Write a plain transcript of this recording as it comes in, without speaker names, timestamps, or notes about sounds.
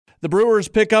The Brewers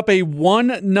pick up a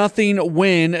 1-0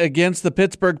 win against the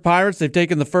Pittsburgh Pirates. They've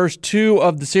taken the first two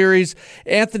of the series.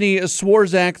 Anthony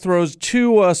Swarzak throws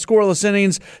two scoreless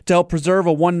innings to help preserve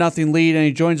a 1-0 lead, and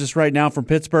he joins us right now from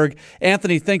Pittsburgh.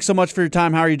 Anthony, thanks so much for your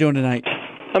time. How are you doing tonight?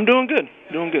 I'm doing good.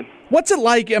 Doing good. What's it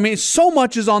like? I mean, so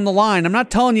much is on the line. I'm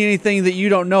not telling you anything that you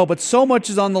don't know, but so much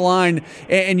is on the line,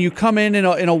 and you come in a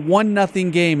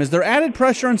 1-0 game. Is there added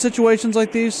pressure in situations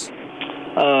like these?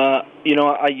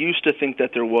 I used to think that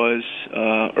there was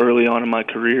early on in my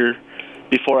career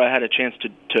before I had a chance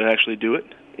to actually do it,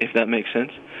 if that makes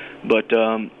sense. But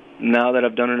now that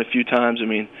I've done it a few times, I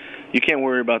mean, you can't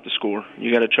worry about the score.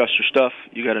 You got to trust your stuff.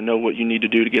 You got to know what you need to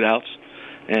do to get outs,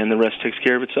 and the rest takes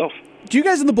care of itself. Do you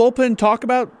guys in the bullpen talk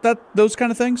about those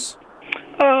kind of things?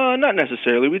 Not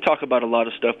necessarily. We talk about a lot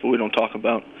of stuff, but we don't talk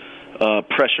about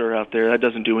pressure out there. That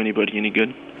doesn't do anybody any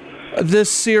good.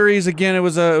 This series, again, it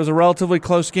was a relatively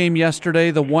close game yesterday,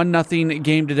 the 1-0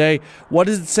 game today. What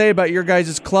does it say about your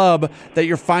guys' club that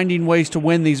you're finding ways to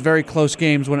win these very close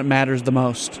games when it matters the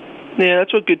most? Yeah,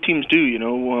 that's what good teams do,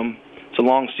 It's a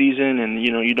long season, and,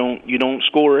 you don't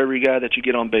score every guy that you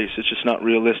get on base. It's just not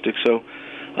realistic. So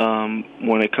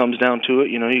when it comes down to it,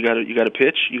 you got to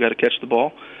pitch, you got to catch the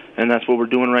ball, and that's what we're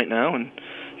doing right now. And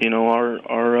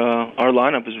our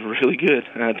lineup is really good,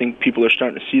 and I think people are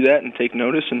starting to see that and take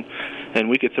notice, and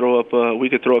we could throw up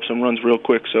some runs real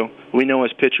quick. So we know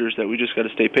as pitchers that we just got to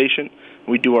stay patient.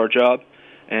 We do our job,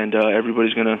 and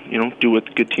everybody's going to do what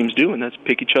the good teams do, and that's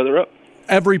pick each other up.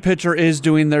 Every pitcher is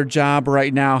doing their job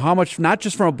right now. How much, not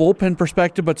just from a bullpen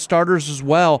perspective, but starters as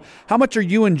well, how much are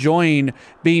you enjoying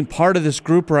being part of this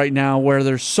group right now where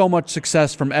there's so much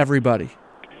success from everybody?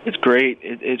 It's great.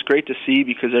 It's great to see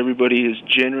because everybody is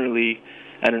generally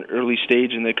at an early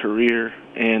stage in their career,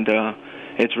 and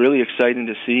it's really exciting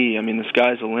to see. I mean, the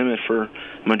sky's the limit for a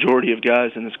majority of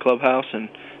guys in this clubhouse, and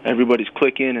everybody's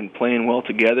clicking and playing well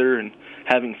together and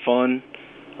having fun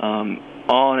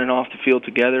on and off the field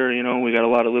together. We got a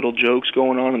lot of little jokes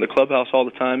going on in the clubhouse all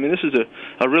the time. I mean, this is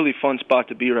a really fun spot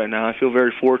to be right now. I feel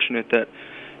very fortunate that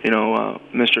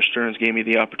Mr. Stearns gave me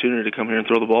the opportunity to come here and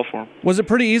throw the ball for him. Was it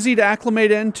pretty easy to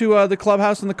acclimate into the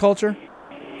clubhouse and the culture?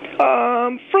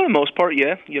 For the most part,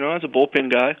 yeah. As a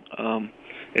bullpen guy,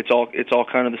 it's all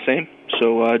kind of the same.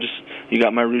 So you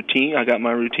got my routine. I got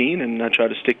my routine, and I try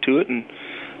to stick to it, and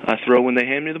I throw when they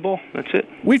hand me the ball. That's it.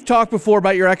 We've talked before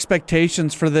about your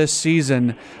expectations for this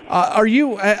season. Have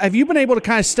you been able to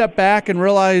kind of step back and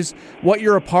realize what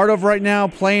you're a part of right now,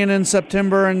 playing in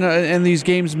September and these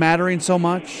games mattering so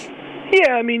much?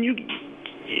 Yeah, I mean,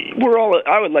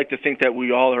 I would like to think that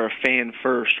we all are a fan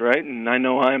first, right? And I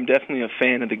know I am definitely a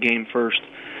fan of the game first.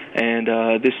 And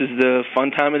this is the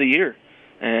fun time of the year.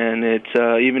 And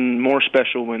it's even more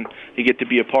special when you get to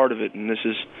be a part of it. And this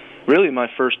is really my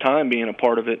first time being a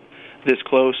part of it this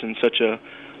close in such a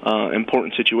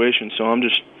important situation. So I'm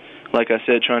just, like I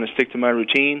said, trying to stick to my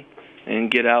routine and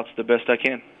get outs the best I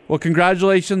can. Well,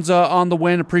 congratulations on the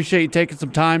win. Appreciate you taking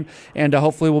some time, and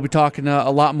hopefully we'll be talking a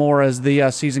lot more as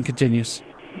the season continues.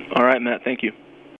 All right, Matt. Thank you.